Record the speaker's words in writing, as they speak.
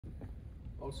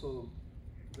also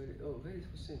very, where is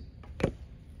Hussein?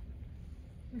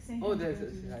 Hussein. Oh, there's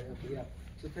okay, yeah.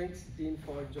 So thanks, Dean,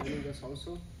 for joining us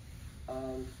also.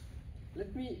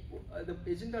 Let me, the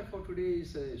agenda for today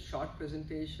is a short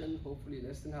presentation, hopefully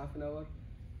less than half an hour,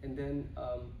 and then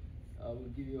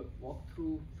we'll give you a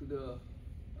walkthrough to the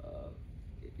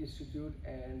institute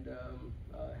and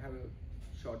have a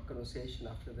short conversation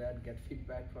after that, get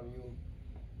feedback from you,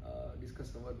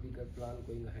 discuss our bigger plan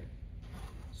going ahead.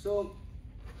 So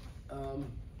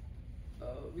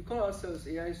we call ourselves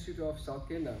AI Institute of South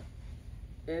Kenya,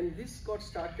 and this got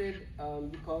started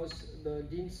because the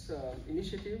Dean's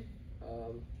initiative.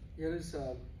 Here is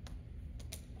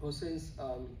Hussein's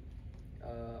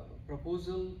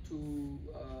proposal to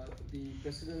the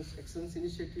President's Excellence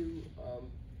Initiative.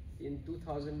 In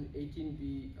 2018,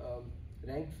 we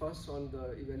ranked first on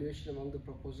the evaluation among the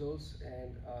proposals,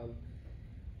 and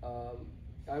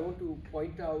I want to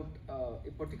point out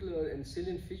a particular and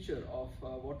salient feature of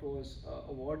what was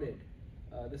awarded.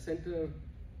 The center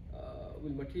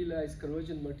will materialize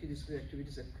convergent multidisciplinary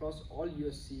activities across all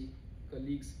USC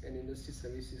colleagues and industry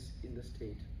services in the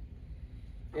state.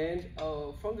 And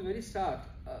from the very start,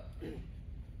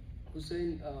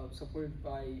 Hussein, supported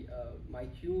by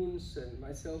Mike Hunes and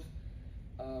myself,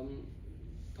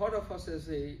 thought of us as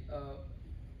a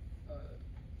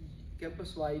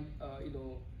campus-wide,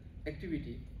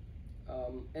 activity,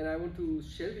 and I want to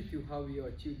share with you how we have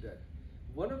achieved that.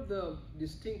 One of the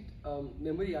distinct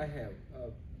memory I have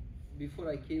before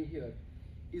I came here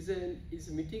is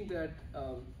a meeting that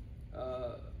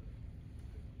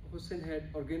Hussein had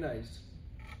organized,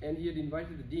 and he had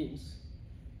invited the deans.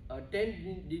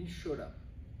 10 deans showed up,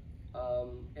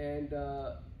 and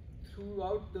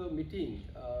throughout the meeting,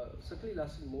 certainly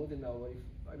lasted more than an hour.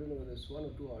 I don't know whether it's 1 or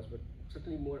 2 hours, but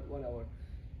certainly more 1 hour.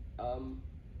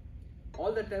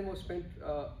 All that time was spent,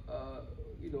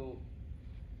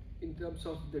 in terms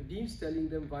of the deans telling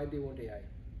them why they want AI,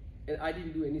 and I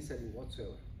didn't do any selling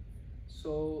whatsoever.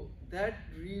 So that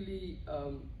really,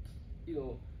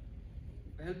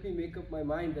 helped me make up my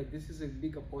mind that this is a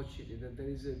big opportunity, that there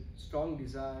is a strong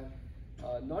desire,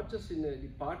 not just in a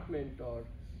department or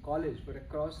college, but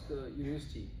across the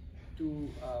university to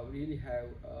really have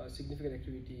significant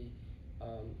activity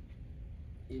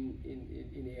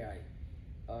in AI.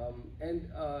 And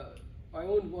my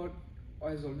own work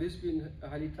has always been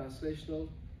highly translational,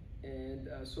 and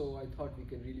so I thought we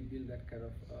can really build that kind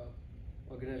of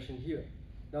organization here.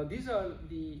 Now these are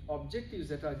the objectives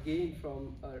that are gained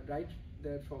from right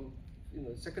there from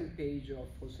second page of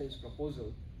Hussein's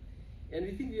proposal, and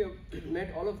we think we have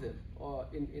met all of them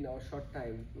in our short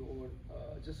time, over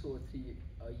just over 3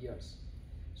 years.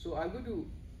 So I'm going to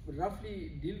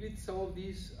roughly deal with some of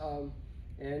these,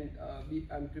 and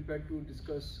I'm prepared to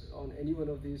discuss on any one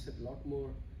of these in a lot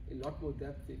more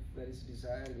depth if there is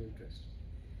desire and interest.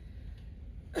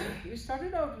 We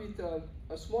started out with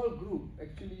a small group,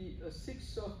 actually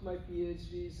 6 of my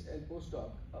PhDs and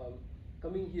postdoc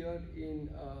coming here in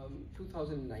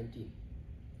 2019.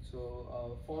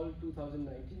 So fall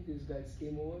 2019, these guys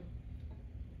came over,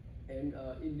 and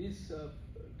in this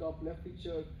top left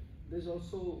picture, there's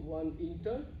also one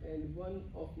intern and one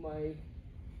of my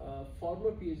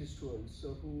former PhD students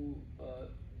who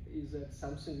is at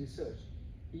Samsung Research.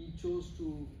 He chose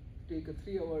to take a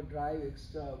 3-hour drive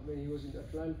extra when he was in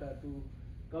Atlanta to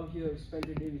come here, spend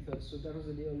a day with us. So that was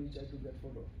the day on which I took that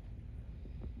photo.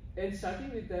 And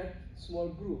starting with that small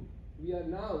group, we are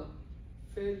now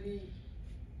fairly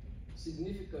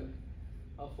significant,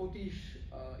 40-ish,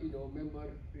 member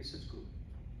research group,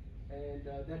 and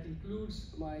that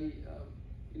includes my,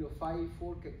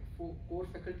 4 core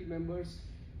faculty members,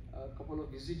 a couple of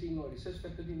visiting or research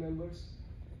faculty members,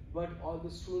 but all the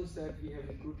students that we have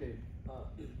recruited.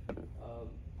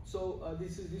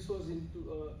 This was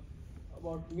into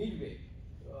about midway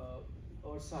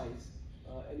our size,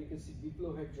 and you can see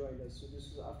Biplo had joined us. So this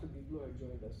was after Biplo had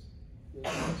joined us. They were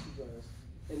to join us,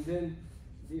 and then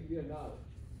we are now.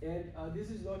 And this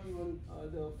is not even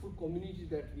the full community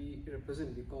that we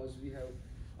represent, because we have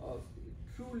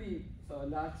truly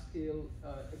large-scale,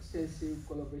 extensive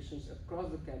collaborations across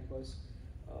the campus.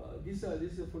 This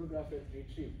is a photograph at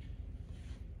retreat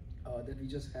that we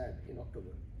just had in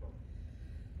October.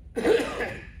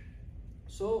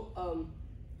 So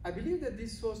I believe that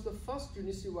this was the first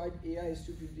university-wide AI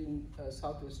institute in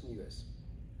southwestern US.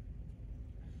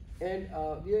 And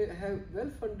we have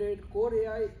well-funded core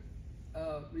AI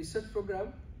research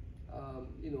program,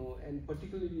 and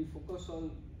particularly focus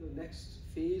on the next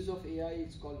phase of AI.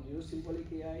 It's called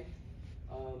neurosymbolic AI,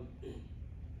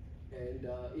 and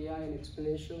AI and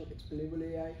explainable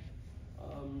AI.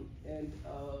 And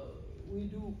we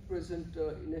do present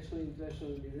national and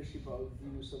international leadership. I'll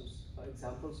give you some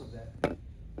examples of that.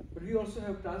 But we also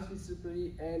have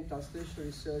transdisciplinary and translational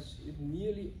research in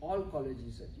nearly all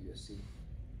colleges at USC.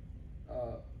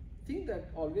 Thing that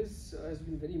always has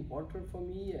been very important for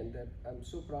me and that I'm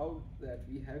so proud that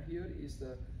we have here is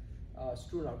the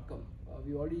student outcome.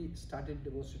 We already started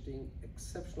demonstrating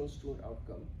exceptional student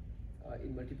outcome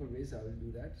in multiple ways. I will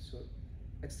do that. So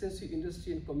extensive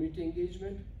industry and community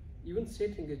engagement, even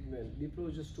state engagement.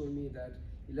 Bipro just told me that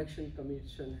election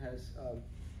commission has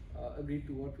agreed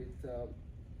to work with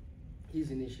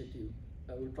his initiative.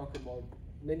 We'll talk about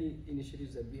many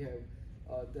initiatives that we have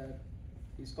that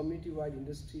is community-wide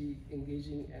industry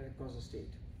engaging and across the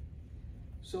state.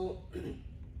 So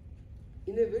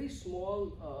in a very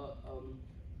small,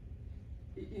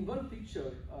 in one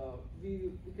picture,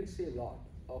 we can say a lot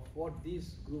of what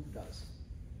this group does.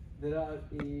 There are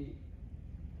a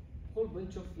whole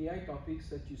bunch of AI topics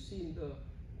that you see in the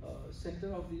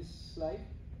center of this slide.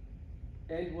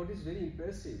 And what is very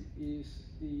impressive is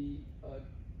the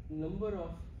number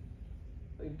of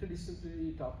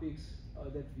interdisciplinary topics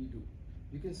that we do.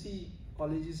 You can see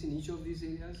colleges in each of these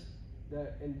areas,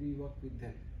 and we work with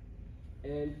them.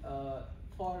 And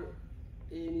for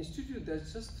an institute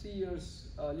that's just 3 years,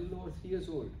 a little over 3 years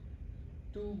old,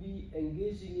 to be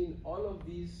engaging in all of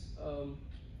these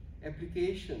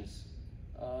applications,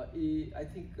 I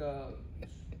think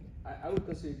I would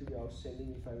consider it to be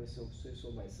outstanding if I may say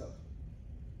so myself.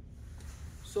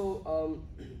 So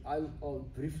I'll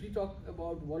briefly talk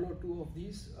about one or two of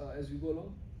these as we go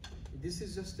along. This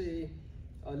is just a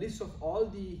list of all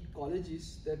the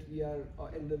colleges that we are,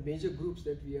 and the major groups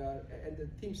that we are, and the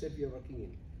themes that we are working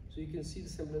in. So you can see the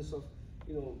semblance of,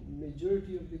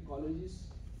 majority of the colleges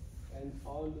and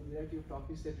all the variety of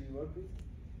topics that we work with.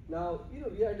 Now,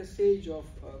 we are at a stage of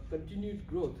continued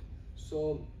growth.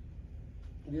 So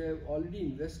we have already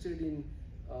invested in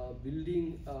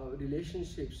building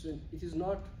relationships, and it is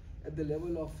not at the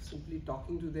level of simply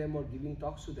talking to them or giving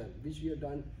talks to them, which we have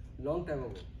done long time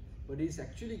ago. But it's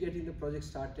actually getting the project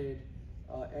started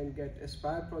and get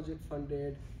Aspire project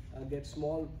funded, get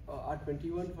small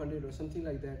R21 funded or something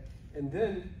like that. And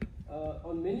then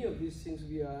on many of these things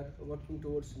we are working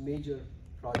towards major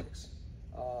projects.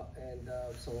 And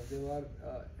some of them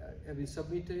have been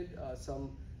submitted,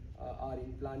 some are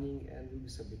in planning and will be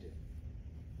submitted.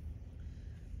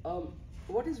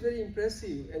 What is very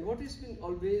impressive and what has been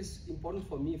always important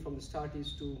for me from the start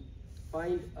is to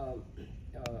find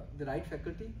the right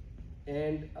faculty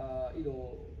and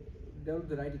develop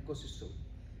the right ecosystem.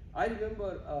 I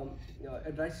remember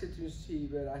at Rice State University,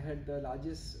 where I had the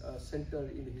largest center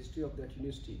in the history of that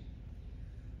university.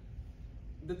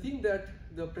 The thing that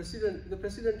the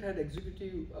president had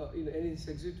executive, and his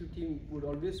executive team would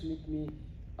always meet me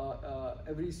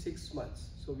every 6 months.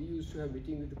 So we used to have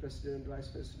meeting with the president, vice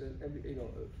president,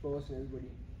 provost and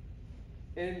everybody.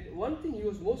 And one thing he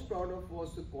was most proud of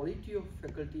was the quality of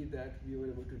faculty that we were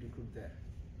able to recruit there.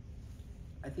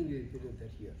 I think we repeated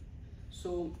that here.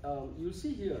 So you'll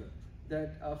see here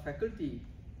that our faculty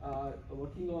are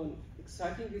working on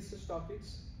exciting research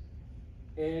topics,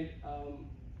 and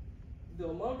the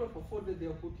amount of effort that they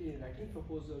are putting in writing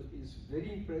proposal is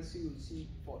very impressive. You'll see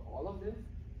for all of them.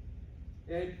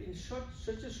 And in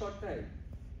such a short time,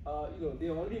 they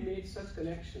already made such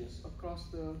connections across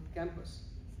the campus,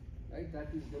 right?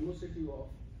 That is demonstrative of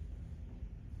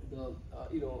the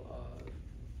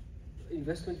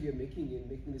investment we are making in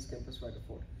making this campus wide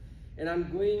afford. And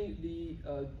I'm going the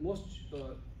most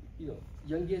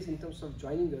youngest in terms of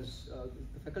joining us,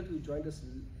 the faculty who joined us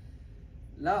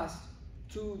last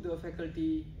to the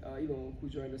faculty who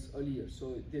joined us earlier.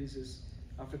 So there is this,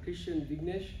 after Christian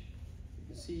Vignesh, you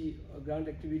can see grant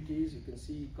activities, you can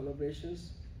see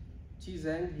collaborations. Chi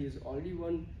Zhang, he has already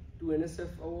won 2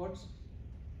 NSF awards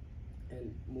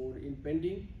and more in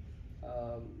pending.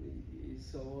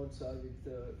 His awards are with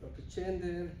Dr. Chen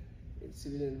there, in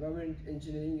civil environment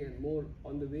engineering, and more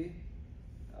on the way.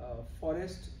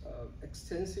 Forest,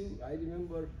 extensive. I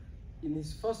remember in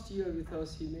his first year with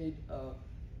us, he made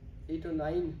 8 or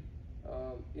 9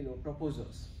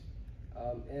 proposals,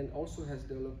 and also has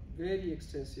developed very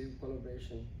extensive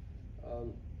collaboration,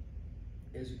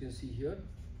 as you can see here.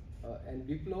 And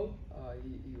Biplov,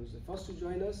 he was the first to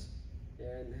join us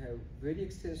and have very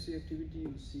extensive activity.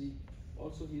 You see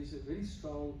also he has a very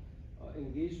strong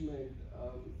engagement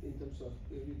in terms of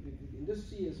with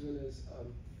industry as well as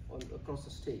across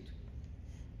the state.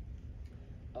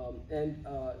 And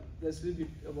that's a little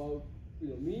bit about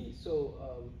me. So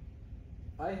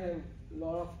I have a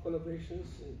lot of collaborations,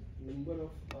 a number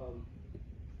of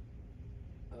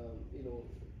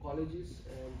colleges,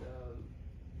 and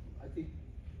I think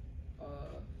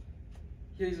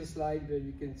here is a slide where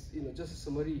you can, just a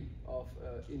summary of,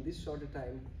 in this shorter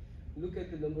time, look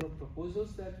at the number of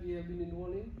proposals that we have been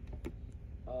involved in,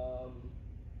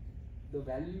 the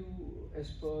value as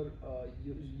per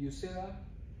USERA,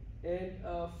 and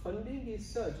funding is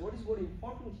such. What is more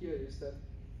important here is that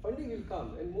funding will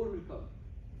come and more will come.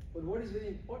 But what is very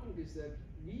important is that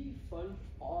we fund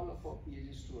all of our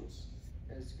PhD students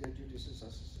as graduate research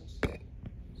assistants.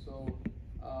 So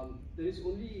there is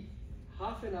only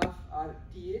half and half are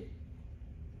TA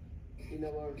in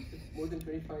our more than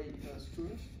 25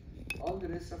 students. All the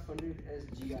rest are funded as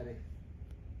GRA.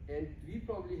 And we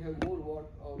probably have more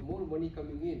work or more money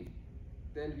coming in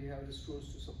than we have the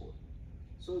students to support.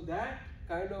 So that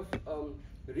kind of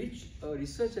rich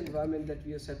research environment that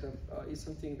we have set up is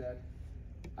something that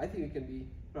I think we can be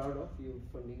proud of. We are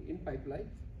funding in pipeline.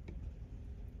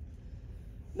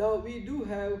 Now we do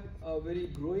have a very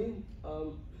growing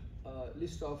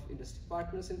list of industry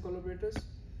partners and collaborators.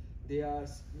 We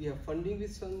have funding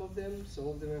with some of them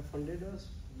have funded us.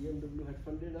 BMW had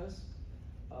funded us.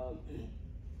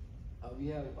 We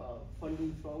have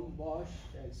funding from Bosch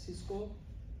and Cisco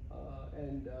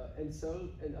and Searle,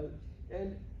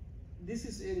 and this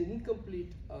is an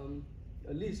incomplete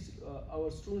list.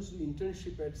 Our students do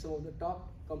internship at some of the top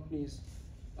companies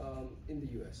in the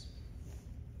US,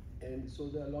 and so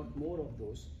there are a lot more of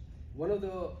those. One of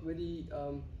the very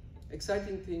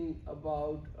exciting thing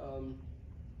about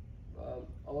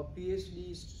our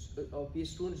PhD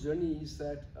students' journey is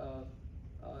that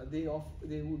they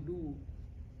would do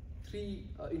 3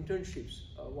 internships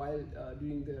while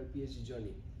doing their PhD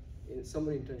journey, in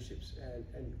summer internships,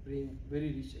 and bring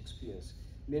very rich experience.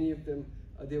 Many of them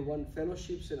they won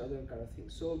fellowships and other kind of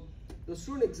things. So the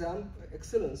student exam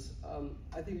excellence,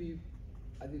 I think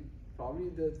probably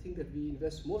the thing that we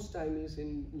invest most time is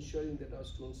in ensuring that our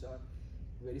students are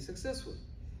very successful.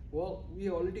 Well, we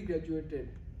already graduated,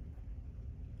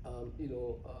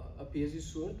 a PhD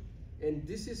student, and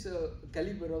this is a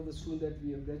caliber of the student that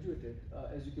we have graduated,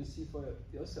 as you can see for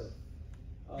yourself.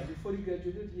 Before he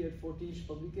graduated, he had 40-ish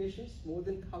publications, more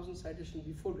than 1,000 citations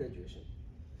before graduation.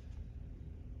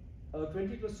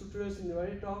 20 plus tutors in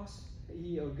invited talks.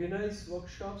 He organized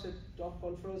workshops at top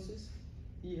conferences.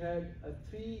 He had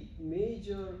 3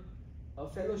 major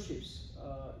fellowships.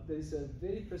 There is a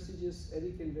very prestigious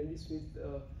Eric and Wendy Smith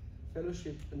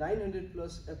fellowship. 900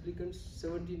 plus applicants,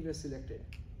 17 were selected.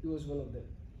 He was one of them.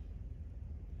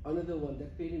 Another one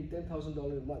that paid him $10,000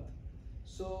 a month.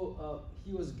 So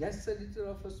he was guest editor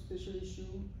of a special issue,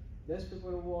 best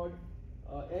paper award,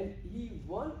 and he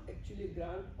won actually a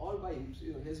grant all by him.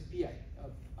 His PI.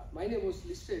 My name was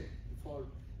listed for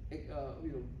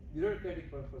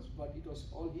bureaucratic purpose, but it was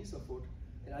all his effort,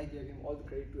 and I gave him all the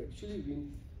credit to actually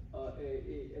win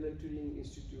a Alan Turing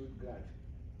Institute grant.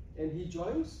 And he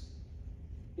joins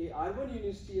a Harvard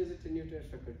University as a tenured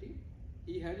faculty.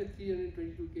 He had a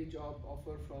 $322K job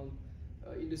offer from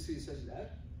Industry Research Lab.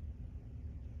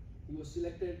 He was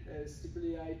selected as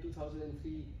AAAI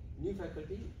 2003 new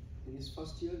faculty in his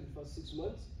first year, the first 6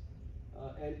 months,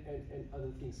 and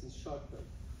other things in short term.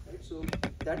 Right? So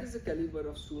that is the caliber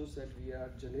of students that we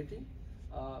are generating.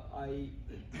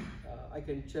 I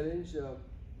can challenge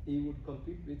he would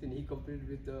compete with, and he competed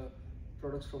with the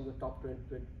products from the top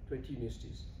 20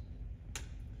 universities.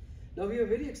 Now we have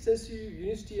very extensive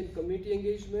university and community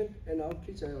engagement and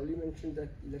outreach. I already mentioned that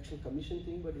election commission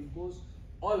thing, but it goes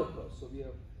all across. So we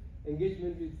have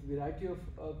engagement with variety of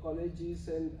colleges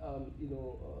and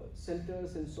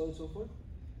centers and so on and so forth.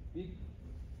 We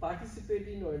participate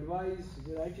in or advise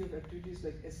variety of activities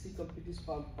like SC Communities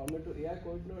Palmetto AI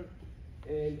Coordinator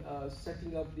and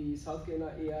setting up the South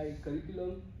Carolina AI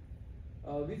curriculum.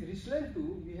 With Richland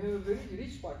too, we have a very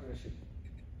rich partnership.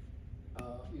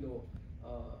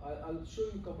 I'll show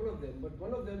you a couple of them, but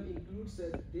one of them includes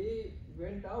that they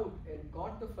went out and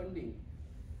got the funding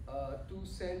to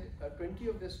send 20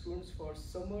 of their students for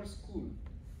summer school,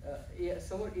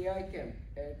 summer AI camp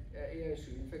at AIISC.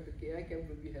 In fact, the AI camp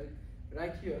will be held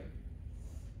right here,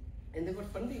 and they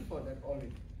got funding for that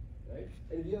already, right?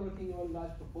 And we are working on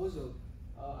large proposal.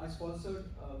 I sponsored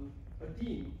a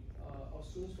team of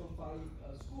students from 5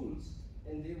 schools,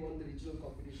 and they won the regional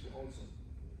competition also.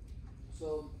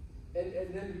 So,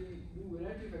 and then we do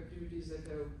variety of activities that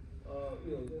have,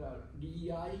 there are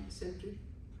DEI centric,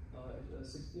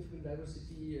 significant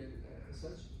diversity and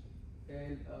such,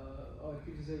 and our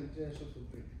activities have international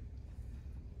footprint.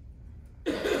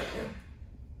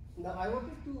 Now, I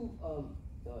wanted to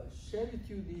share with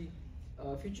you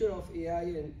the future of AI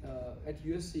and at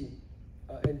USC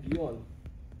and beyond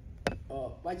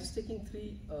by just taking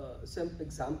 3 some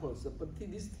examples. But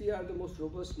these 3 are the most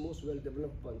robust, most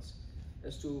well-developed ones.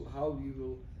 as to how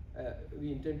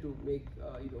we intend to make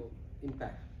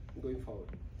impact going forward.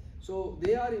 So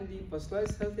they are in the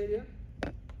personalized health area,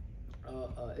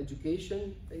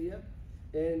 education area,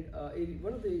 and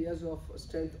one of the areas of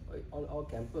strength on our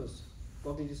campus,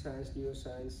 cognitive science,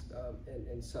 neuroscience,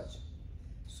 and such.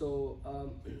 So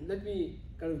let me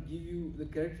kind of give you the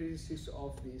characteristics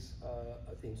of these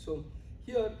things. So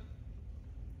here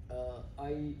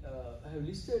I have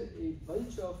listed a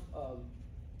bunch of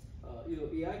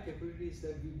AI capabilities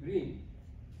that we bring,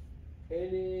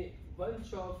 and a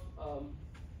bunch of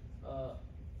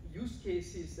use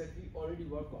cases that we already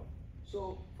work on.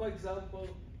 So, for example,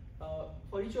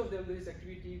 for each of them there is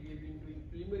activity. We have been doing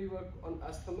preliminary work on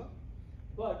asthma,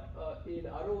 but in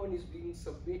RO1 is being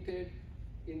submitted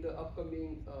in the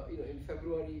upcoming, in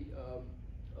February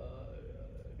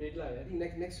deadline. I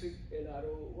think next week, an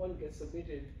RO1 gets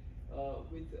submitted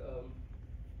with a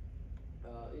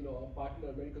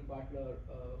partner, medical partner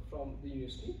from the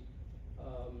university.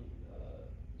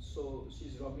 So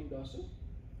she's Robin Dawson.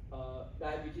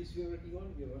 Diabetes we are working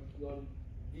on. We are working on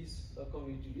these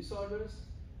cognitive disorders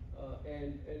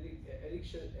and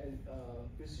addiction and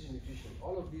precision nutrition.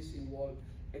 All of these involve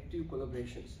active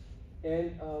collaborations,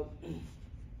 and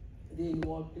they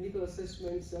involve clinical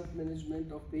assessment,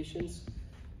 self-management of patients,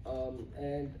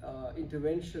 and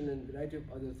intervention and a variety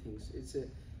of other things. It's an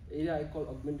area I call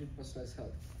augmented personalized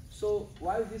health. So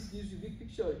while this gives you a big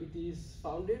picture, it is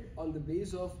founded on the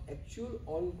base of actual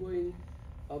ongoing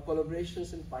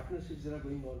collaborations and partnerships that are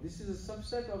going on. This is a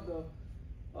subset of the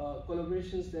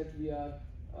collaborations that we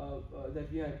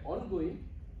have ongoing.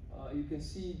 You can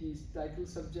see the title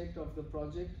subject of the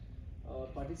project,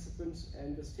 participants,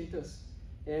 and the status.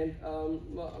 And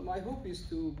my hope is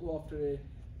to go after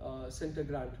a center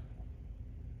grant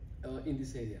in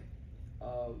this area.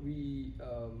 We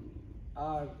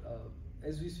are,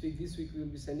 as we speak, this week we will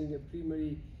be sending a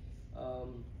preliminary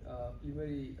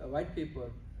white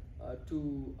paper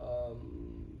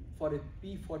for a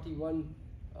P41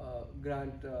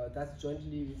 grant that's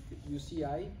jointly with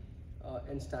UCI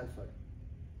and Stanford.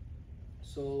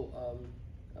 So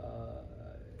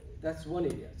that's one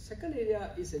area. Second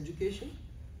area is education,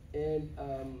 and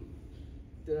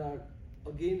there are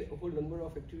again a whole number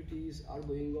of activities are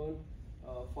going on.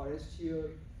 Forest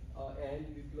here and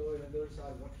VPR and others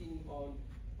are working on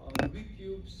Rubik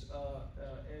cubes,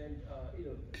 and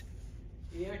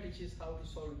AI teaches how to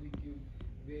solve Rubik cube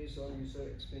based on user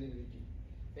explainability.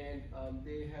 And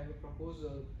they have a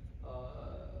proposal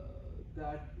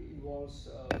that involves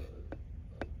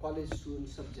college student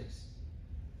subjects.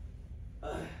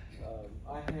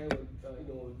 I have,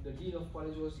 the Dean of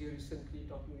College was here recently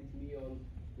talking with me on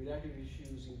variety of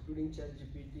issues, including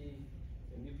ChatGPT,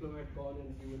 and Viplo had gone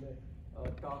and given a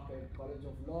talk at College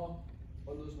of Law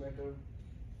on those matters.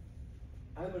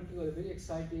 I'm working on a very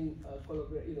exciting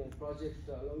project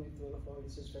along with one of our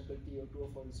research faculty or two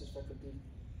of our research faculty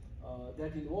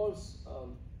that involves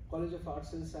College of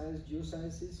Arts and Science,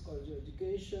 Geosciences, College of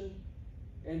Education,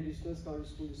 and Regional County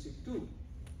School District 2,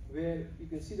 where you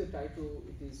can see the title.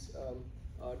 It is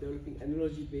developing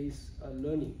analogy-based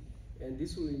learning, and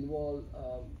this will involve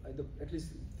at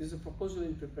least there's a proposal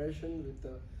in preparation with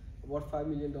about $5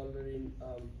 million in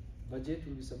budget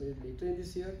will be submitted later in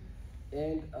this year,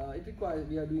 and it requires,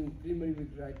 we are doing preliminary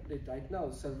right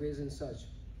now, surveys and such,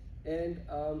 and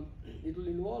it will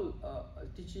involve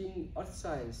teaching earth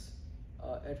science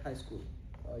at high school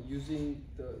using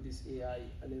this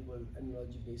AI-enabled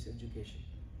analogy-based education.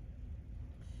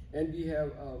 And we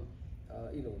have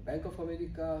Bank of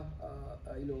America,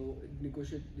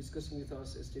 discussing with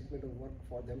us a statement of work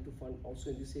for them to fund also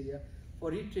in this area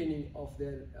for retraining of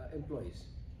their employees.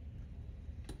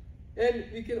 And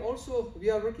we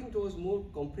are working towards more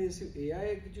comprehensive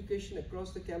AI education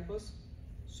across the campus.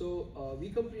 So we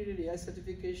completed AI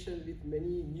certification with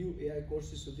many new AI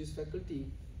courses. So this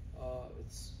faculty,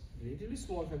 it's relatively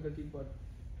small faculty, but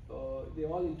they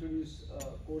all introduce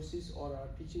courses or are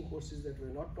teaching courses that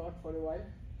were not taught for a while.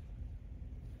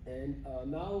 And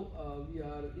now we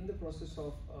are in the process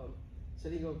of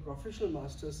setting up professional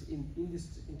masters in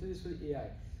this interdisciplinary AI.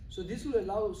 So this will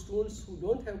allow students who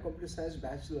don't have computer science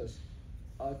bachelors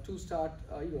to start,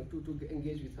 to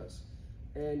engage with us.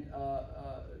 And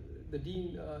the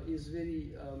dean is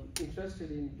very interested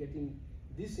in getting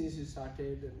this initiative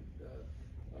started, and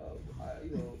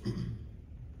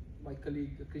my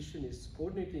colleague Christian is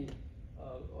coordinating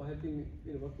or helping me,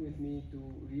 working with me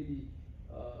to really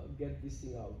get this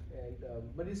thing out. And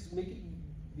but it's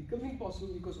becoming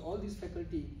possible because all these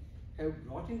faculty have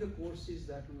brought in the courses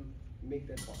that will make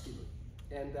that possible,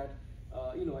 and that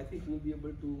I think we'll be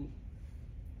able to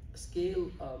scale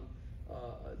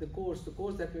the course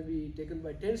that may be taken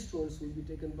by 10 students will be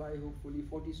taken by hopefully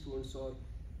 40 students or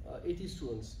 80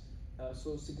 students.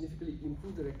 So significantly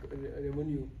improve the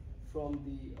revenue from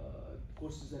the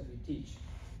courses that we teach.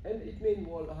 And it may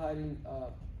involve hiring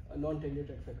a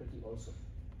non-tenured faculty also.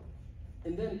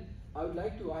 And then I would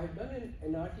like to, I have done an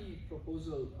NRT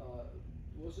proposal,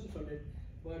 wasn't funded,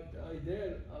 but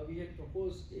there we had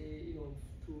proposed to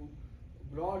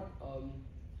broad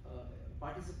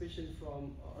participation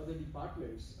from other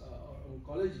departments or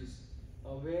colleges,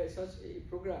 where such a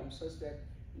program, such that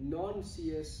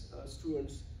non-CS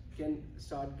students can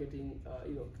start getting,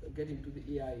 get into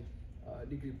the AI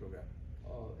degree program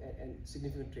and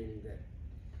significant training there.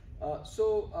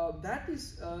 So that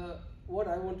is what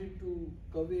I wanted to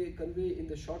convey in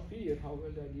the short period. How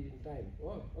well I did in time?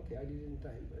 Oh, okay, I did in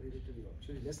time, relatively,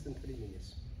 actually less than 30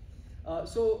 minutes.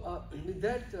 With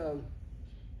that,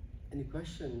 any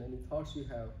question, any thoughts you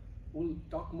have? We'll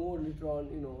talk more later on,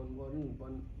 on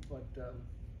one, but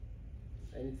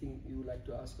anything you would like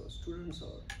to ask our students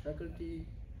or faculty?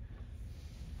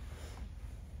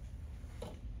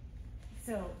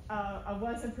 So I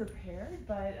wasn't prepared,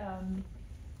 but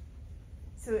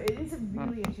so it is a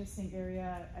really interesting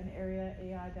area, an area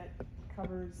AI that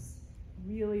covers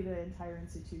really the entire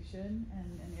institution,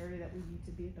 and an area that we need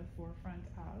to be at the forefront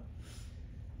of.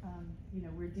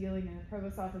 We're dealing in the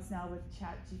provost office now with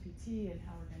ChatGPT and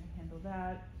how we're going to handle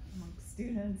that amongst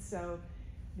students. So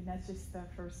that's just the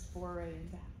first foray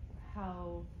into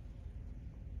how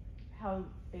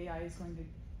AI is going to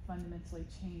fundamentally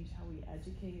change how we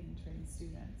educate and train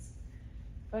students.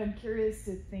 But I'm curious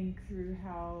to think through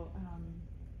how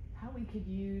we could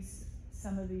use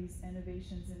some of these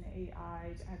innovations in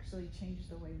AI to actually change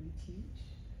the way we teach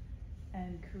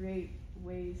and create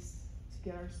ways to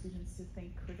get our students to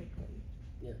think critically.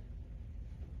 Yeah.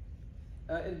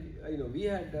 And we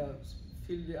had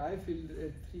I filled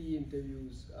 3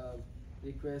 interviews,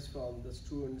 requests from the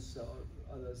students or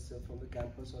others from the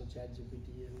campus on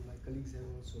ChatGPT, and my colleagues have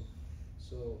also.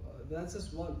 So that's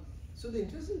just one. So the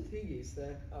interesting thing is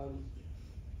that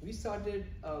we started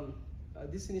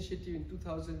this initiative in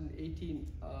 2018,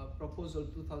 proposal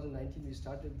 2019, we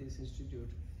started this institute.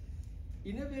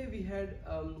 In a way, we had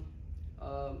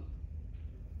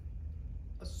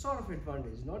a sort of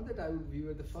advantage. Not that we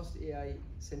were the first AI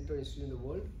center institute in the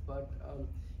world, but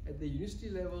at the university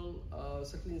level,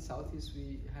 certainly in Southeast,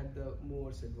 we had the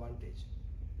most advantage.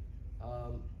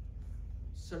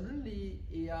 Suddenly,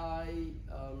 AI,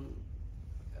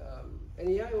 and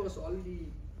AI was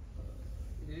already a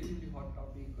relatively hot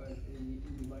topic and in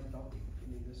demand topic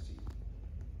in the industry.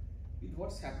 With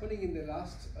what's happening in the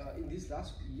last, in this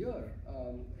last year,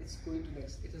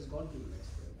 it has gone to next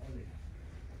level already.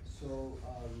 So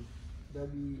there'll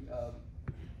be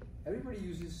everybody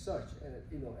uses search,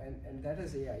 and that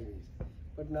has AI in it.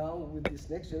 But now with this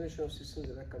next generation of systems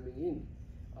that are coming in,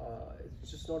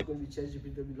 it's just not going to be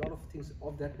ChatGPT. There'll be a lot of things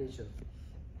of that nature.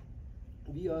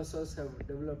 We ourselves have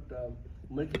developed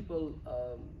multiple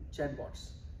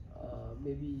chatbots,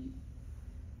 maybe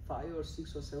 5 or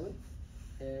 6 or 7,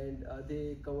 and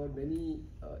they cover many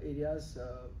areas.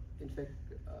 In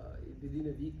fact, within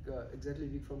a week, exactly a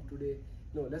week from today,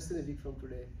 no, less than a week from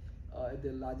today, at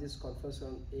the largest conference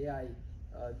on AI,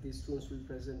 these students will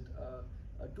present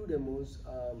 2 demos.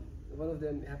 One of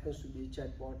them happens to be a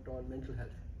chatbot on mental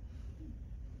health,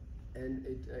 and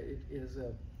it has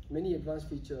many advanced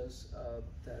features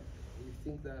that we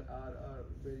think that are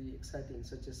very exciting,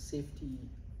 such as safety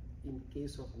in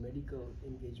case of medical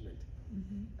engagement.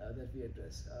 That we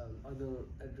address. Other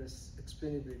address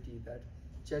explainability, that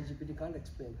ChatGPT can't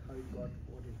explain how it got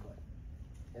what it got,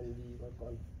 and we work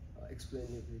on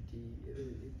explainability.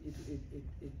 It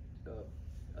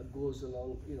goes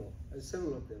along,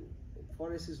 several of them. In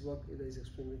Forest's work, there is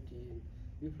explainability.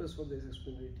 In VPR's work, there is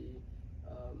explainability,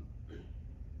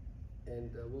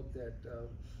 and work that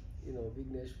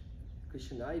Vignesh,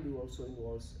 Krishna, I do also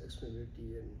involves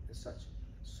explainability and as such.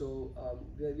 So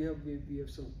we have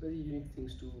some very unique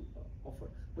things to offer.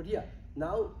 But yeah,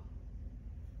 now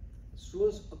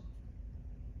students,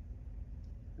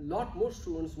 a lot more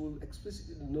students will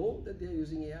explicitly know that they are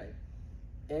using AI,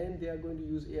 and they are going to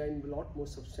use AI in a lot more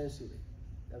substantial way.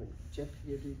 I mean,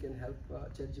 ChatGPT can help,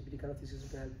 ChatGPT kind of system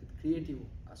can help with creative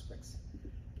aspects,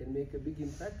 can make a big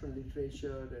impact on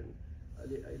literature and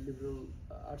liberal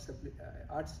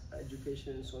arts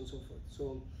education and so on and so forth.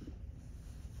 So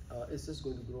it's just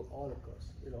going to grow all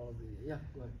across in all of the, yeah,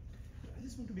 go ahead. I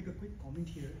just want to make a quick comment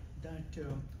here that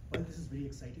while this is very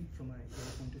exciting from my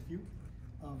point of view,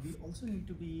 we also need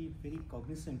to be very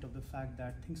cognizant of the fact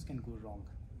that things can go wrong,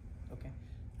 okay?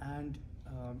 And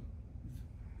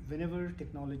whenever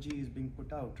technology is being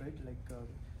put out, right? Like,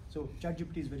 so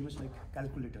ChatGPT is very much like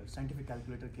calculator. Scientific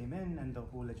calculator came in, and the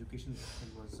whole education system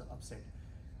was upset.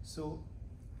 So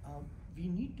we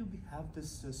need to have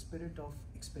this spirit of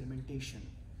experimentation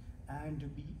and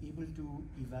be able to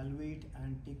evaluate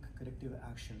and take corrective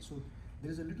action. So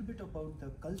there is a little bit about the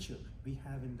culture we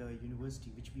have in the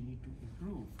university which we need to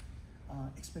improve.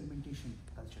 Experimentation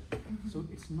culture. So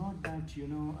it's not that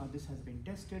this has been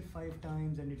tested 5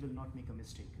 times and it will not make a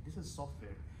mistake. This is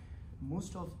software.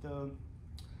 Most of the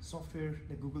software,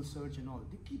 like Google search and all,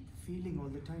 they keep failing all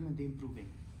the time and they're improving.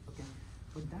 Okay,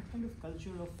 but that kind of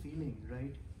culture of failing,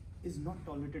 right, is not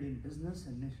tolerated in business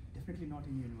and definitely not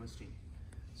in university.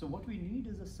 So what we need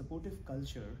is a supportive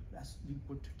culture. As we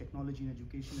put technology and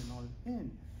education and all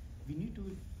in, we need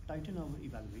to tighten our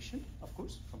evaluation, of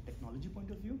course, from technology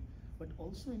point of view, but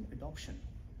also in adoption.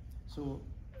 So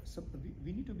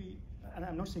we need to be, and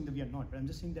I'm not saying that we are not, but I'm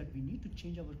just saying that we need to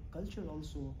change our culture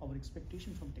also, our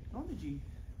expectation from technology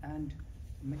and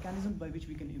mechanism by which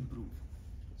we can improve.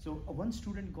 So one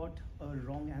student got a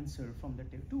wrong answer from the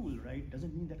tool, right,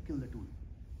 doesn't mean that kill the tool.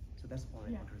 So that's all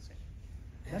I wanted to say.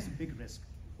 That's a big risk.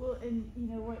 Well, and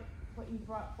what you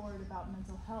brought forward about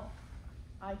mental health,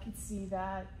 I could see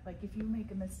that, like, if you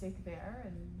make a mistake there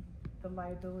and the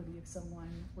liability if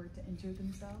someone were to injure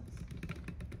themselves,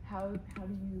 how do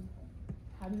you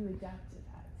adapt to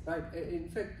that? Right. In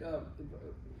fact,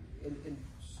 and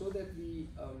so that we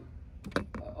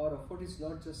our effort is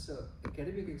not just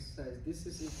academic exercise. This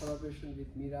is in collaboration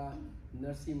with Mira,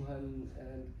 Narsimhan,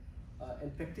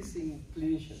 and practicing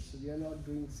clinicians. So we are not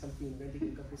doing something inventing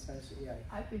in computer science or AI.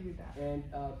 I figured that.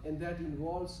 And that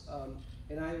involves,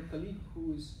 and I have a colleague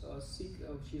who is sick.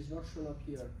 She is not shown up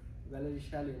here, Valerie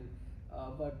Shalin.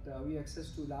 But we have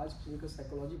access to large clinical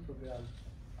psychology program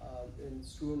and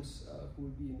students who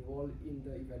will be involved in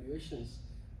the evaluations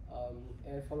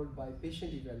and followed by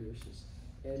patient evaluations.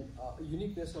 And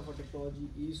uniqueness of our technology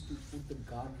is to put the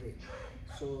guardrail.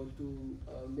 So to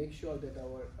make sure that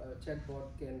our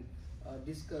chatbot can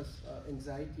discuss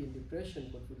anxiety and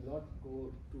depression, but will not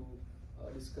go to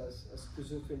discuss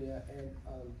schizophrenia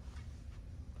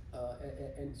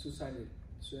and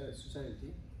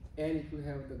suicidality. And it will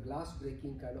have the glass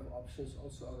breaking kind of options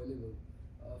also available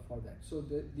for that. So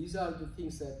these are the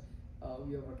things that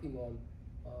we are working on.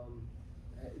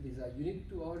 These are unique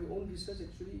to our own research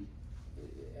actually,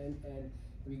 and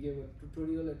we gave a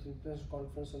tutorial at international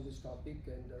conference on this topic,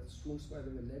 and students by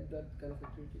the way led that kind of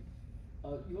activity.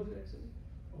 You want to add something?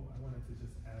 Oh, I wanted to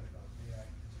just add about AI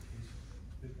education.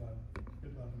 Biplav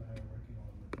and I are working on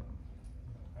with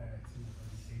IIT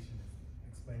education is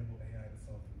explainable AI to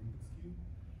solve the Rubik's Cube.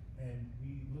 And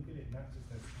we look at it not just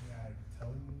as AI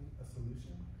telling you a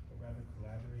solution, but rather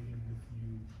collaborating with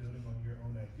you, building on your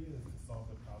own ideas to solve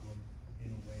the problem in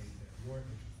a way that you're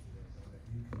interested in or that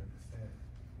you can understand.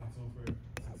 And so if we're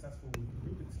successful with the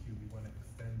Rubik's Cube, we want to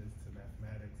extend this to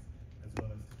mathematics as well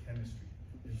as to chemistry.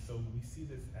 And so we see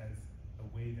this as a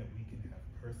way that we can have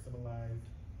personalized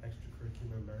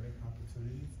extracurricular learning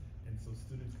opportunities. And so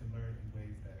students can learn in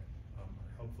ways that are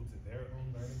helpful to their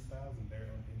own learning styles and their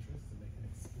own interests, and they can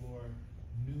explore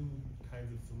new kinds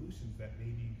of solutions that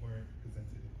maybe weren't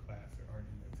presented in class or aren't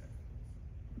in their textbooks.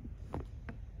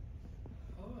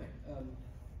 All right.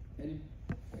 Any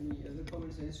other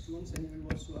comments? Any students? Anybody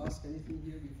wants to ask anything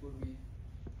here before we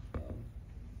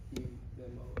give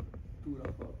them a tour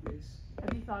of our place?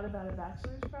 Have you thought about a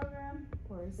bachelor's program,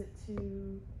 or is it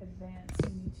too advanced?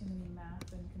 You need too many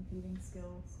math and computing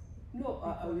skills? No,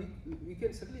 we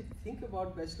can certainly think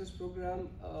about bachelor's program.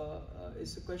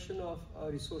 It's a question of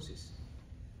resources.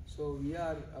 So we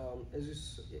are,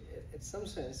 in some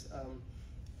sense,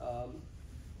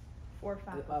 Or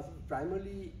faculty.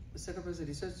 primarily set up as a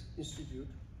research institute,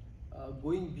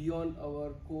 going beyond our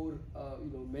core,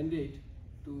 mandate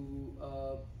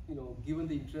to, given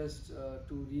the interest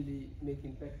to really make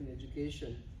impact in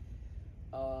education.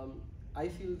 I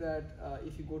feel that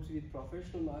if you go to the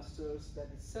professional masters, that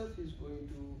itself is going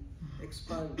to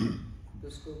expand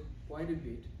the scope quite a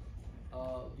bit.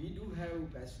 We do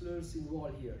have bachelors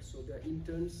involved here, so there are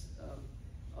interns.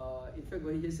 In fact,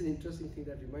 here's an interesting thing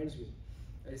that reminds me.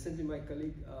 Recently, my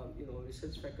colleague,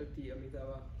 research faculty,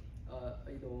 Amitava,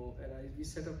 we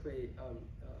set up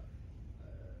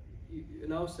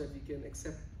announced that we can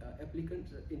accept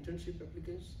internship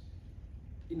applicants.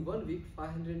 In 1 week,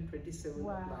 527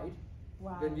 applied.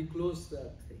 Wow. When we closed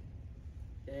the thing.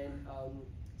 And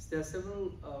there are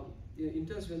several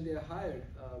interns when they are hired,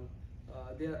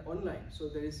 they are online. So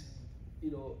there is,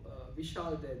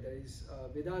 Vishal there is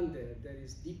Vedant there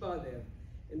is Deepa there,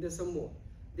 and there's some more.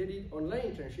 They did online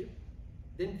internship.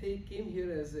 Then they came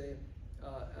here as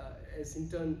as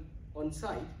intern on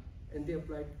site, and they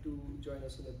applied to join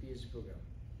us on the PhD program.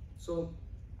 So,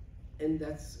 and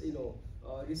that's,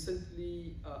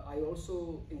 recently I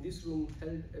also in this room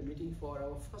held a meeting for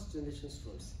our first generation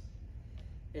students,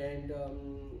 and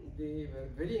they were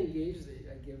very engaged.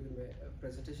 I gave them a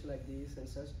presentation like this and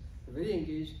such, very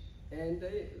engaged, and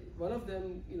one of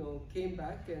them came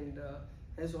back and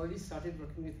has already started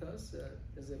working with us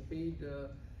as a paid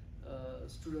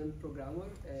student programmer,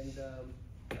 and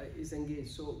is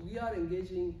engaged. So we are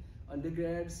engaging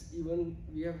undergrads. Even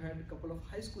we have had a couple of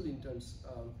high school interns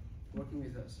working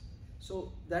with us.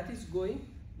 So that is going.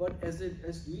 But as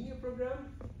doing a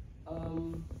program,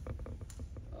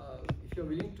 if you're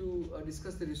willing to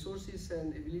discuss the resources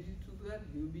and ability to do that,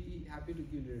 we'll be happy to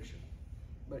give leadership.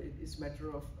 But it's a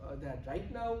matter of that.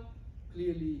 Right now,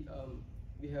 clearly,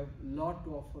 we have a lot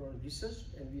to offer on research,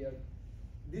 and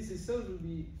this itself will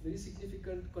be very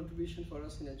significant contribution for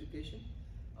us in education.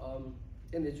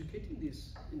 And educating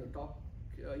these top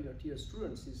tier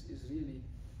students is really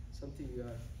something we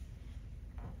are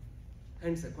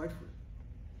hands are quite full.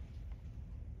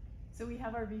 So we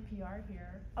have our VPR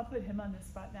here. I'll put him on the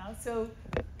spot now. So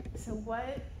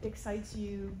what excites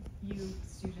you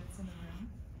students in the room,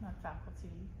 not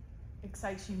faculty,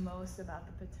 excites you most about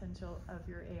the potential of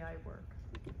your AI work?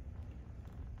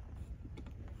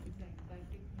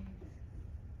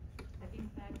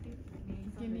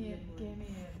 Give me a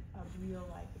real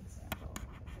life example.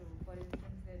 So, for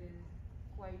instance, there is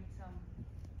quite some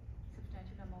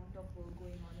substantial amount of work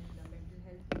going on in the mental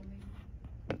health domain.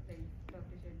 Like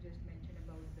Dr. Sheth just mentioned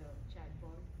about the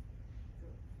chatbot. So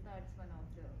that's one of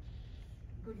the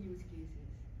good use cases,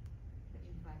 the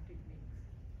impact it makes.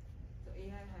 So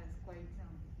AI has quite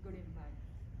some good impact.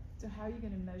 So how are you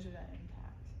going to measure that impact?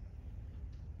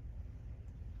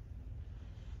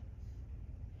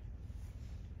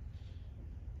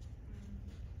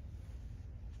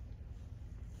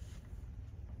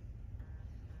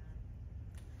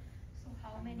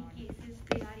 How many cases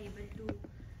they are able to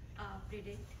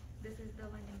predict. This is the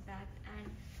one impact. And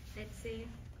let's say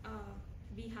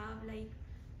we have like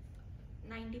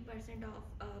 90% of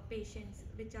patients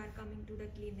which are coming to the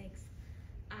clinics,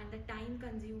 and the time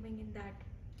consuming in that.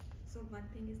 So one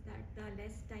thing is that the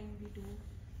less time we do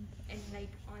in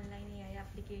like online AI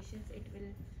applications, it will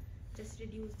just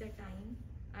reduce the time.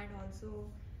 And also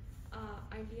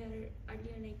earlier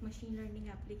like machine learning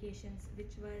applications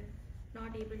which were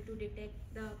not able to detect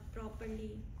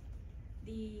properly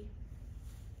the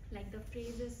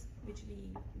phrases which we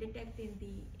detect in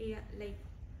the AI, like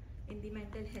in the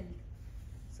mental health.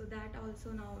 So that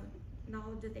also now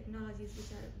the technologies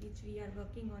which we are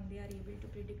working on, they are able to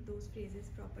predict those phrases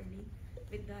properly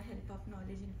with the help of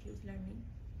knowledge infused learning.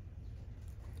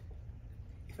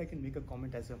 If I can make a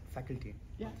comment as a faculty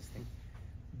on this thing,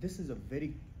 this is a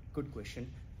very good question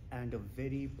and a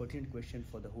very pertinent question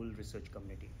for the whole research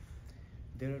community.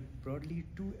 There are broadly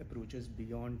two approaches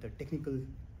beyond the technical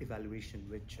evaluation,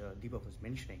 which Deepa was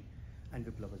mentioning and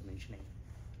Vipula was mentioning.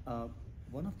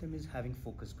 One of them is having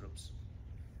focus groups.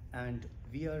 And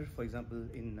we are, for example,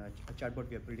 in a chatbot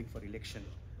we are building for election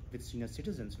with senior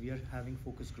citizens, we are having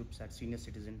focus groups at senior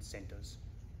citizen centers.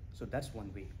 So that's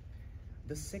one way.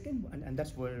 The second one, and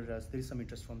that's where there is some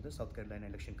interest from the South Carolina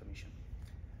Election Commission.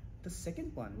 The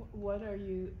second one. What are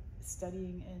you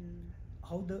studying in?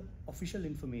 How the official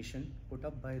information put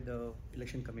up by the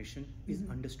Election Commission is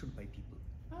understood by people.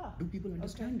 Do people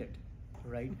understand it,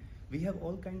 right? We have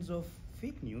all kinds of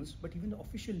fake news, but even the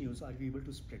official news, are we able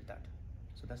to spread that?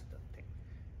 So that's the thing.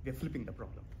 We are flipping the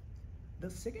problem. The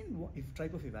second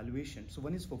type of evaluation, so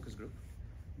one is focus group.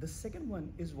 The second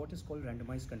one is what is called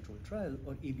randomized controlled trial,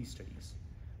 or AB studies,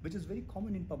 which is very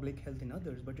common in public health and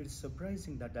others, but it is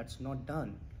surprising that that's not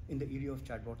done in the area of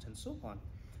chatbots and so on.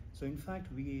 So in fact,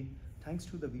 thanks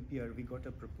to the VPR, we got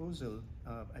a proposal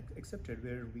accepted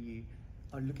where we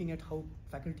are looking at how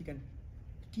faculty can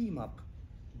team up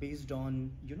based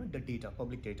on the data,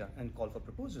 public data, and call for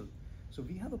proposal. So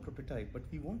we have a prototype, but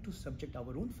we want to subject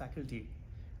our own faculty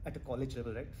at a college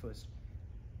level, right? First,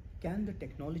 can the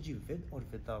technology with or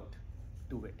without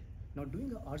do it? Now,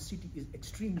 doing a RCT is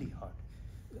extremely hard.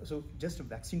 So just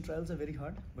vaccine trials are very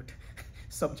hard, but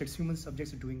human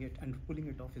subjects doing it and pulling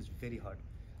it off is very hard.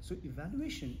 So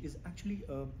evaluation is actually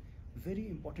a very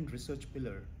important research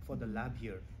pillar for the lab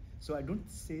here. So I don't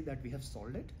say that we have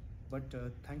solved it, but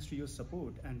thanks to your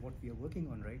support and what we are working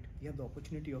on, right, we have the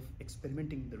opportunity of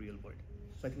experimenting in the real world.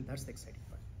 So I think that's the exciting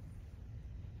part.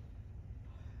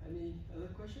 Any other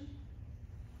question?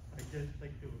 I'd just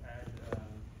like to add,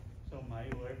 so my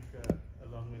work,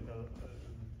 along with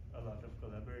a lot of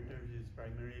collaborators, is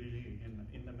primarily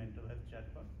in the mental health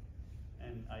chatbot.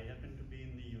 And I happen to be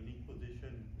in the unique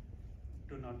position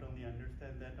to not only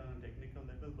understand that on a technical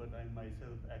level, but I'm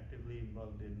myself actively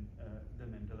involved in the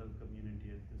mental health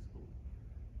community at the school.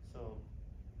 So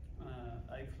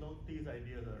I float these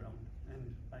ideas around,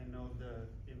 and I know the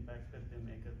impact that they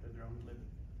make at the ground level.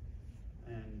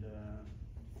 And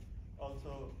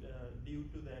also, due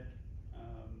to that,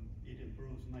 it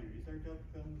improves my research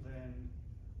outcomes, and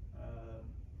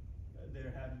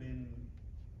there have been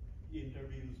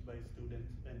interviews by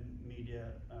students and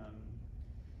media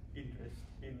interest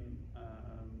in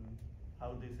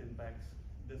how this impacts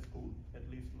the school, at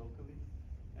least locally.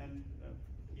 And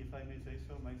if I may say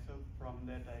so myself, from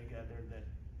that I gather that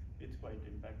it's quite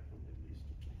impactful, at least.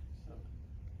 So,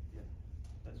 yeah,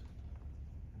 that's it.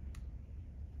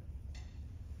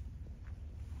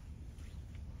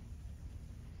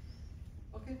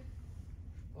 Okay.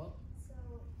 Well, So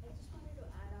I just wanted to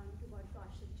add on to what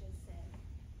Kaushik just said,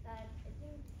 that I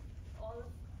think all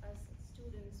of us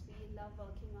students, we love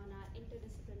working on our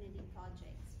interdisciplinary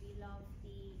projects. We love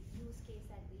the use case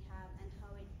that we have and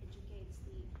how it educates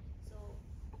so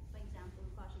for example,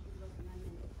 Kaushik is working on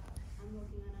mental health. I'm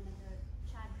working on another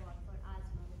chatbot for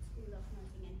asthma with School of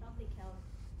Nursing and Public Health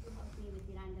to help me with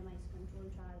the randomized control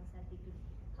trials that we could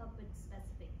help with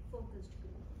specific focused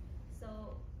group.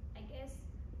 So I guess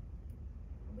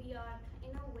we are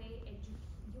in a way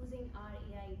using our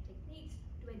AI techniques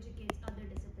to educate other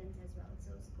disciplines as well.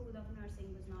 So School of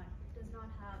Nursing does not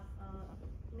have a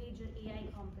major AI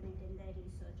component in their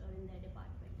research or in their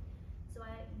department. So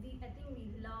I think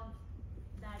we love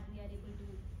that we are able to,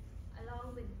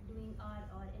 along with doing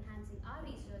or enhancing our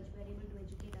research, we are able to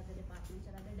educate other departments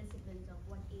or other disciplines of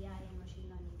what AI and machine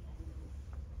learning can do.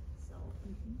 So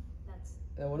that's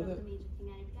one of the major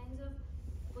thing, and it kind of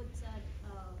puts at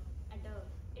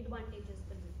advantageous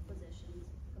positions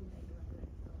compared to other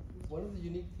one of the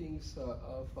unique things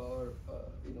of our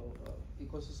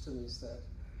ecosystem is that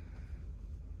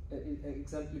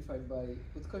exemplified by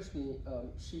Utkarshni.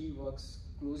 She works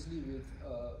closely with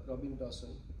Robin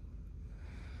Dawson,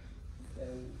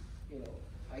 and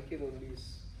I can only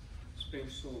spread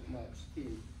so much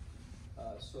skill.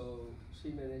 So she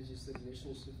manages the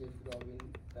relationship with Robin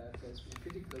that has been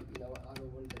critical in our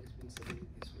R01 that has been studied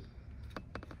this way.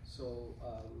 So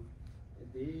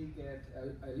they get,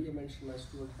 earlier mentioned my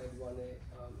student had won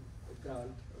a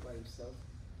grant by himself.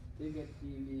 They get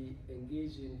really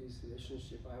engaged in this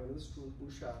relationship. I have another student,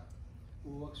 Usha,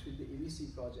 who works with the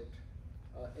AIISC project.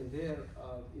 And there,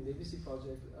 in the AIISC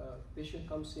project, patient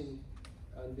comes in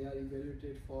and they are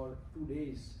evaluated for 2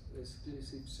 days. It's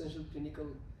essential clinical,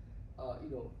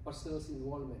 personal's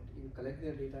involvement. You collect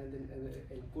their data and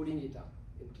then coding it up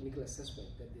in clinical assessment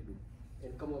that they do,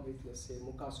 and come up with, let's say,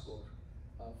 MOCA score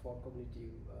for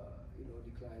cognitive,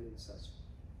 decline and such.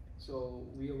 So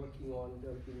we are working on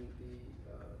developing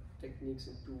the techniques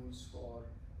and tools for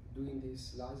doing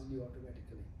this largely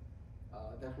automatically.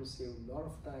 That will save a lot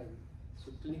of time.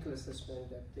 So clinical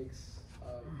assessment that takes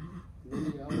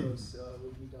many hours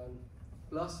will be done.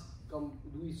 Plus, do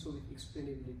it so with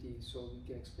explainability, so we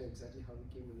can explain exactly how we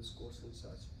came in this course and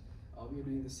such. We are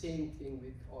doing the same thing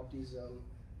with autism.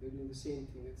 We are doing the same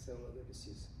thing with some other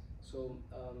disease. So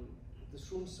the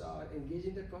students are engaged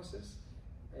in that process,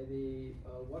 and they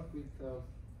work with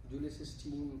Julius's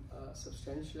team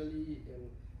substantially, and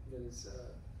there is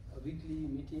weekly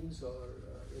meetings, or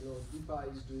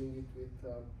DIPA is doing it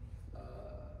with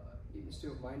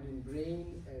Institute of Mind and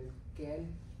Brain and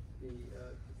CAN, the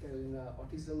Carolina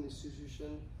Autism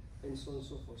Institution, and so on and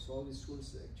so forth. So all the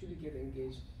students actually get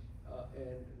engaged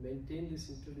and maintain these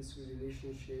interdisciplinary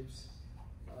relationships,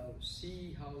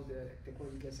 see how the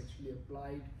technology gets actually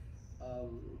applied.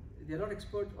 They're not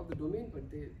expert of the domain,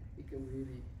 but they become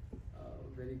really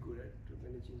very good at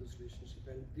managing those relationships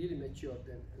and really mature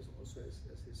then as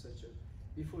researchers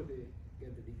before they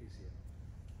get the degrees here.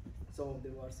 Some of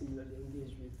them are similarly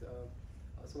engaged with,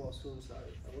 some of our students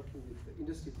are working with the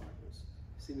industry partners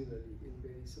similarly in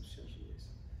very substantial ways.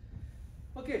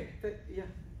 Okay, yeah.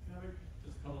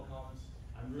 Just a couple of comments.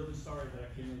 I'm really sorry that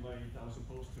I came in late. I was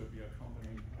supposed to be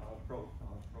accompanying Provost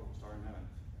Arnett.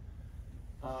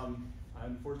 I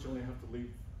unfortunately have to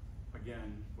leave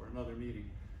again for another meeting.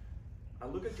 I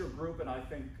look at your group and I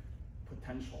think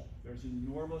potential. There's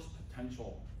enormous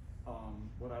potential.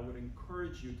 What I would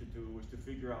encourage you to do is to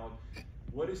figure out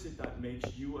what is it that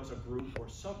makes you as a group or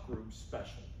subgroup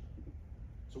special.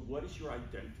 So what is your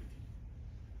identity?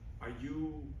 Are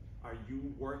you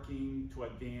working to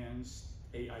advance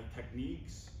AI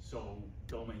techniques, so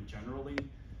domain generally?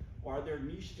 Or are there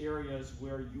niche areas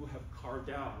where you have carved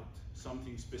out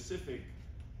something specific,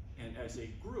 and as a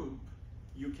group,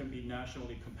 you can be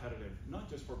nationally competitive, not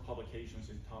just for publications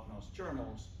in top-notch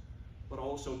journals, but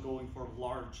also going for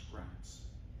large grants.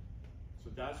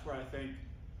 So that's where I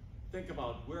think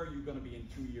about where are you going to be in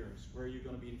 2 years? Where are you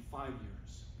going to be in 5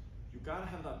 years? You got to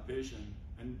have that vision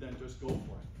and then just go for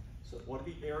it. So what are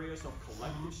the areas of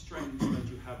collective strength that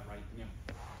you have right now?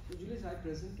 So Julius, I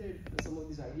presented some of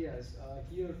these ideas.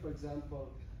 Here, for example,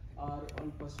 are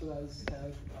on personalized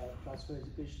health, classroom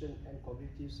education, and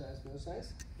cognitive science,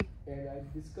 neuroscience. And I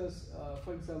discuss,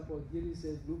 for example, here is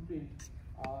a blueprint.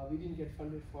 We didn't get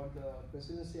funded for the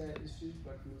Presidency Institute,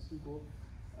 but we will still go.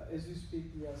 As we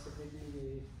speak, we are submitting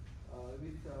with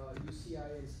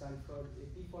UCI and Stanford a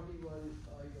P41,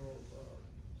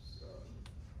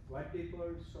 white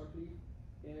paper shortly.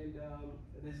 And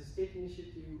there's a state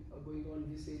initiative going on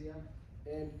in this area.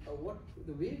 And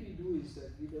the way we do is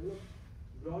that we develop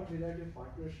broad variety of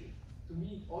partnership. To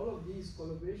me, all of these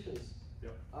collaborations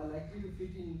are likely to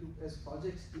fit into as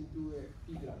projects into a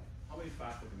P grant. How many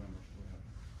faculty members do we have?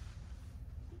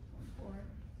 4.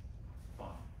 5,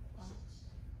 6.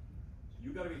 So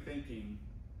you got to be thinking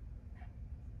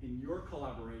in your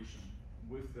collaboration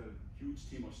with the huge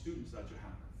team of students that you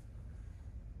have.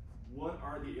 What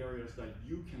are the areas that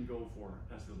you can go for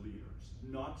as the leaders,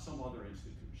 not some other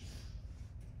institution?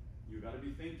 You got to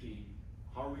be thinking,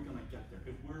 how are we going to get there?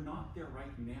 If we're not there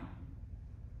right now,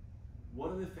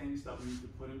 what are the things that we need to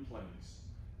put in place?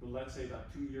 So let's say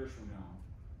that 2 years from now,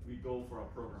 we go for a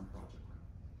program project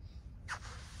grant.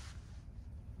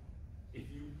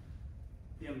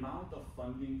 The amount of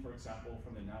funding, for example,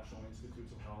 from the National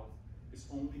Institutes of Health is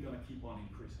only going to keep on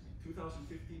increasing. In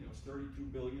 2015, it was 32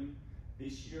 billion.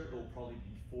 This year, it will probably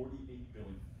be 48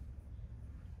 billion.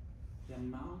 The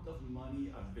amount of money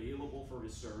available for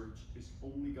research is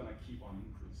only going to keep on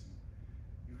increasing.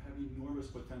 You have enormous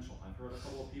potential. I've heard a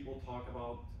couple of people talk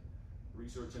about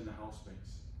research in the health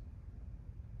space.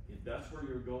 If that's where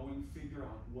you're going, figure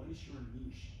out what is your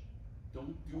niche.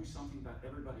 Don't do something that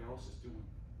everybody else is doing.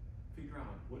 Figure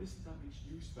out what is it that makes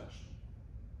you special,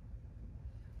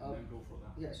 and then go for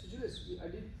that. Yeah, so Julius, we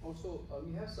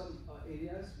have some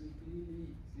areas we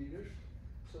clearly leaders.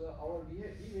 So we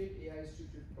made AIISC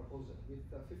proposal with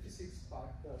 56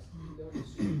 partners, 11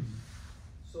 institutes.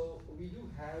 So we do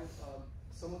have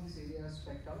some of these areas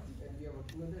spec'd out, and we are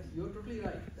working on that. You're totally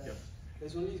right. That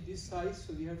there's only this size,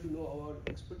 so we have to know our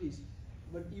expertise.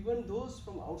 But even those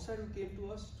from outside who came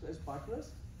to us as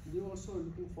partners, they're also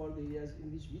looking for the areas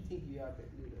in which we think we are the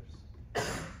leaders.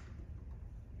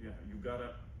 Yeah, you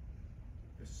gotta,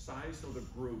 the size of the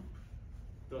group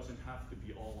doesn't have to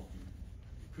be all of you.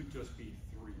 It could just be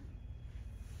 3.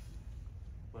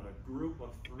 But a group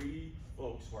of 3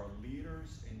 folks who are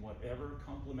leaders in whatever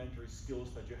complementary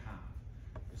skills that you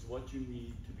have is what you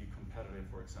need to be competitive,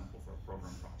 for example, for a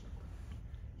program project.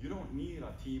 You don't need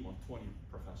a team of 20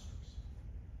 professors.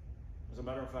 As a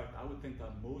matter of fact, I would think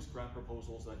that most grant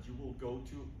proposals that you will go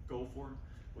for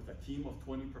with a team of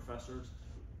 20 professors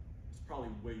is probably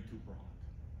way too broad.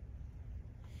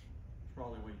 It's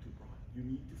probably way too broad. You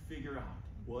need to figure out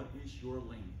what is your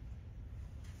lane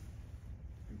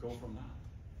and go from that.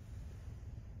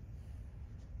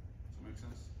 Does that make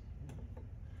sense?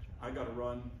 I gotta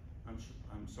run.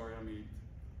 I'm sorry, Amit.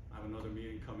 I have another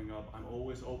meeting coming up. I'm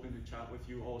always open to chat with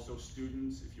you. Also,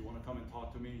 students, if you want to come and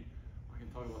talk to me, I can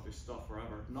talk about this stuff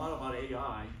forever. Not about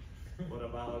AI, but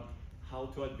about how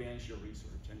to advance your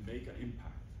research and make an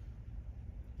impact.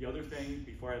 The other thing,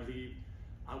 before I leave,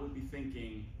 I would be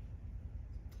thinking,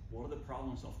 what are the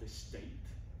problems of the state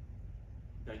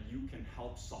that you can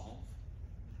help solve?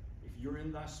 If you're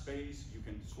in that space, you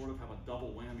can sort of have a double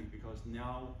whammy, because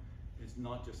now it's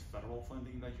not just federal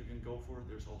funding that you can go for,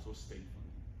 there's also state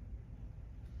funding.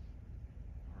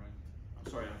 All right,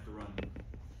 I'm sorry I have to run.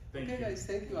 Thank you. Okay, guys,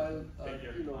 thank you. I'll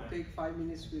take take 5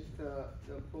 minutes with the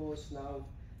provost now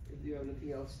if you have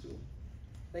anything else to.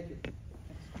 Thank you.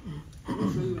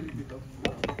 We'll show you a little bit of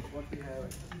what we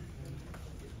have.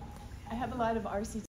 I have a lot of RC